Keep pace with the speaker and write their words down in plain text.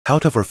How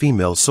tough are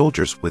female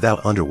soldiers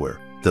without underwear?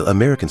 The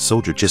American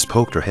soldier just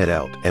poked her head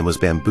out and was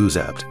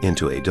bamboo-zapped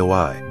into a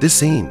dough. This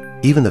scene,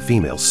 even the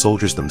female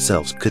soldiers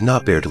themselves could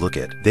not bear to look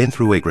at. Then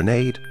threw a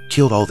grenade,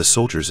 killed all the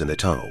soldiers in the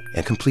tunnel,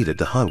 and completed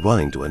the hunt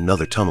running to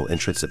another tunnel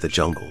entrance of the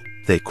jungle.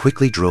 They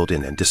quickly drilled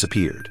in and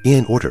disappeared.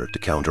 In order to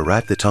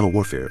counteract the tunnel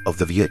warfare of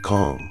the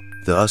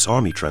Vietcong, the US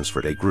Army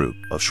transferred a group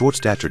of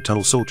short-statured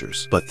tunnel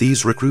soldiers, but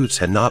these recruits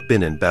had not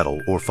been in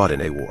battle or fought in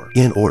a war.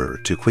 In order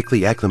to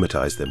quickly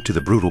acclimatize them to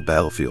the brutal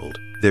battlefield,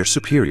 their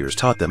superiors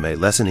taught them a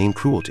lesson in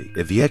cruelty.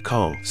 A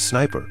Vietcong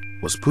sniper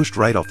was pushed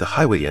right off the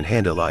highway and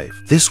hand alive.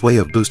 This way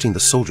of boosting the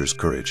soldiers'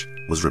 courage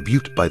was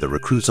rebuked by the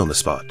recruits on the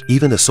spot.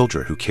 Even the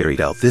soldier who carried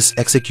out this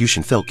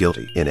execution felt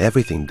guilty, and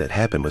everything that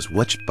happened was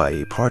watched by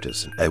a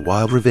partisan. A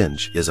wild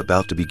revenge is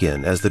about to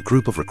begin as the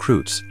group of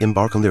recruits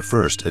embark on their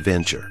first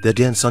adventure. The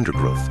dense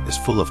undergrowth is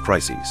full of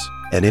crises,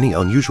 and any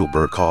unusual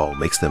bird call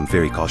makes them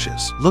very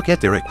cautious. Look at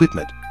their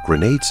equipment.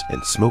 Grenades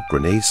and smoke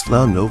grenades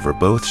slung over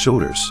both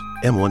shoulders.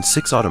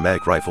 M16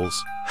 automatic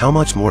rifles. How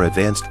much more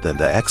advanced than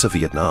the Axe of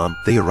Vietnam?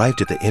 They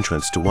arrived at the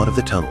entrance to one of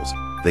the tunnels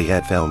they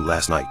had found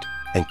last night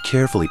and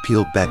carefully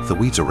peeled back the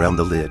weeds around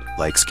the lid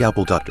like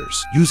scalpel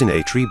doctors, using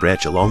a tree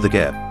branch along the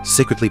gap,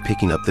 secretly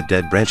picking up the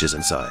dead branches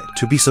inside.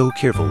 To be so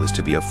careful is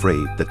to be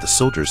afraid that the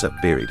soldiers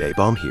have buried a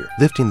bomb here.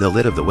 Lifting the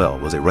lid of the well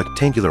was a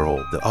rectangular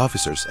hole. The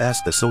officers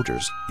asked the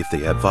soldiers if they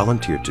had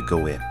volunteered to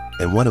go in,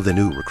 and one of the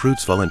new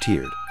recruits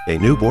volunteered. A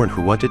newborn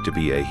who wanted to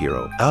be a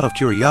hero. Out of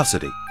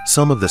curiosity,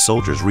 some of the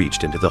soldiers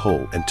reached into the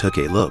hole and took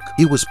a look.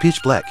 It was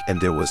pitch black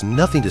and there was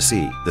nothing to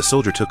see. The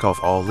soldier took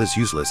off all his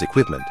useless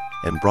equipment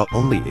and brought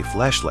only a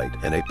flashlight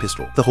and a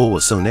pistol. The hole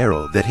was so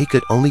narrow that he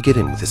could only get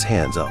in with his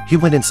hands up. He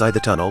went inside the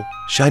tunnel,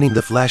 shining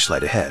the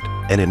flashlight ahead,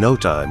 and in no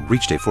time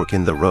reached a fork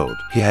in the road.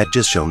 He had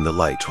just shown the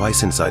light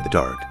twice inside the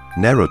dark,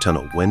 narrow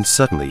tunnel when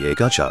suddenly a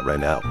gunshot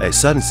rang out. A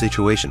sudden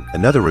situation.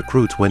 Another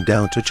recruit went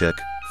down to check,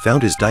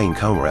 found his dying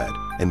comrade,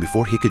 and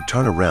before he could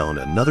turn around,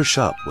 another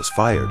shot was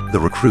fired. The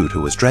recruit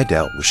who was dragged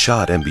out was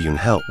shot and being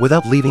held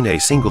without leaving a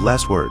single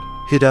last word.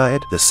 He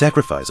died. The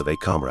sacrifice of a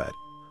comrade,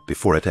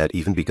 before it had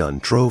even begun,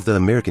 drove the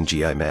American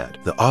GI mad.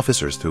 The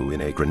officers threw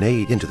in a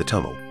grenade into the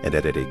tunnel and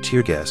added a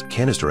tear gas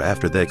canister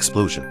after the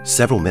explosion.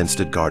 Several men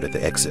stood guard at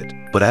the exit,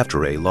 but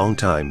after a long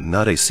time,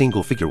 not a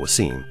single figure was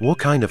seen. What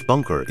kind of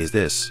bunker is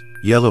this?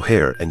 Yellow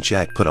Hair and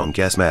Jack put on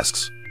gas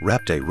masks,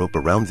 wrapped a rope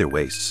around their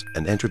waists,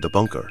 and entered the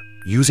bunker,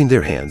 using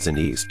their hands and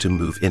knees to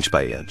move inch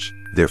by inch,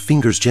 their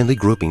fingers gently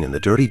groping in the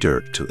dirty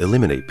dirt to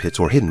eliminate pits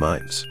or hidden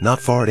mines.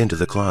 Not far into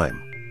the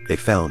climb, they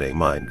found a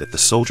mine that the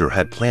soldier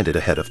had planted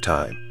ahead of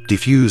time,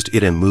 defused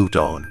it and moved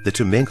on. The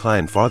two men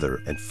climbed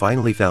farther and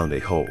finally found a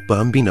hole, but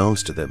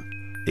unbeknownst to them,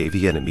 a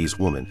Vietnamese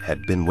woman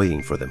had been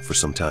waiting for them for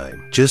some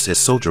time. Just as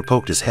soldier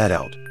poked his head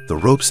out, the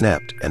rope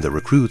snapped and the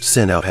recruits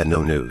sent out had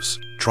no news,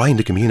 trying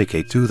to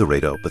communicate through the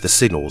radio, but the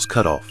signal was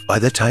cut off. By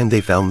the time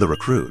they found the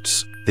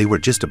recruits, they were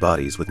just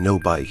bodies with no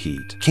body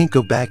heat. Can't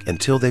go back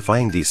until they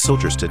find these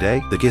soldiers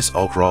today. The guests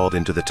all crawled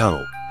into the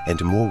tunnel,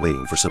 and more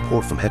waiting for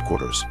support from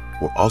headquarters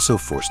were also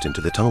forced into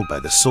the tunnel by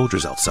the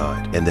soldiers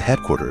outside, and the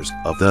headquarters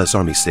of the US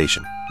Army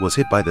station was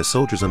hit by the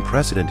soldiers'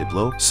 unprecedented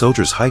blow.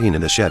 Soldiers hiding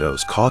in the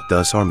shadows caught the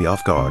US Army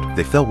off guard.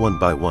 They fell one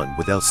by one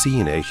without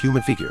seeing a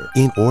human figure.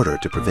 In order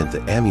to prevent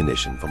the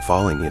ammunition from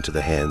falling into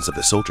the hands of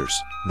the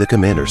soldiers, the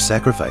commander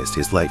sacrificed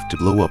his life to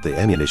blow up the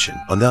ammunition.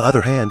 On the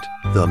other hand,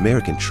 the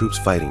American troops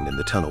fighting in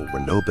the tunnel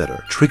were no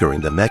better,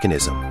 triggering the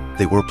mechanism.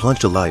 They were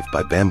plunged alive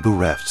by bamboo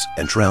rafts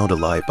and drowned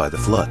alive by the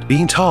flood.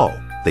 Being tall,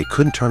 they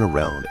couldn't turn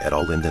around at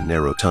all in the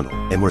narrow tunnel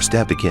and were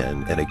stabbed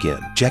again and again.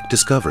 Jack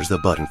discovers the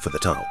button for the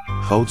tunnel,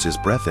 holds his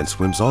breath and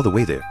swims all the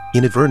way there,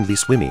 inadvertently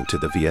swimming to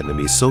the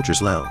Vietnamese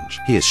soldiers' lounge.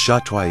 He is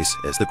shot twice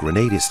as the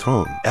grenade is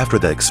thrown. After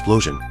the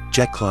explosion,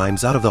 Jack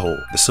climbs out of the hole.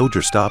 The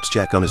soldier stops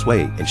Jack on his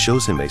way and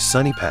shows him a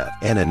sunny path,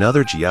 and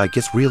another GI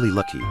gets really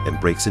lucky and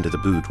breaks into the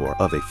boudoir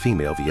of a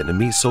female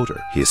Vietnamese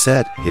soldier. He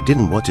said he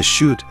didn't want to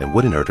shoot and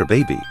wouldn't hurt her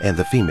baby, and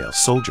the female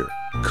soldier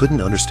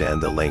couldn't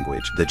understand the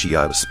language the GI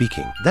was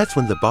speaking. That's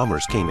when the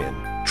bombers came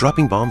in,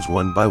 dropping bombs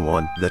one by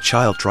one. The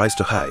child tries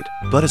to hide,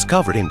 but is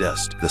covered in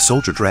dust. The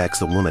soldier drags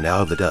the woman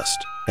out of the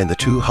dust, and the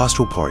two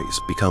hostile parties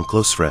become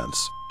close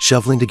friends,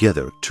 shoveling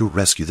together to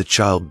rescue the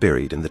child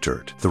buried in the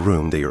dirt. The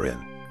room they are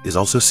in is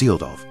also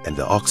sealed off, and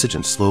the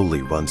oxygen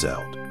slowly runs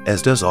out,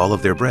 as does all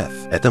of their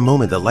breath. At the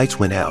moment the lights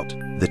went out,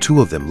 the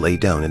two of them lay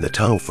down in the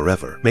tunnel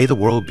forever. May the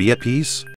world be at peace.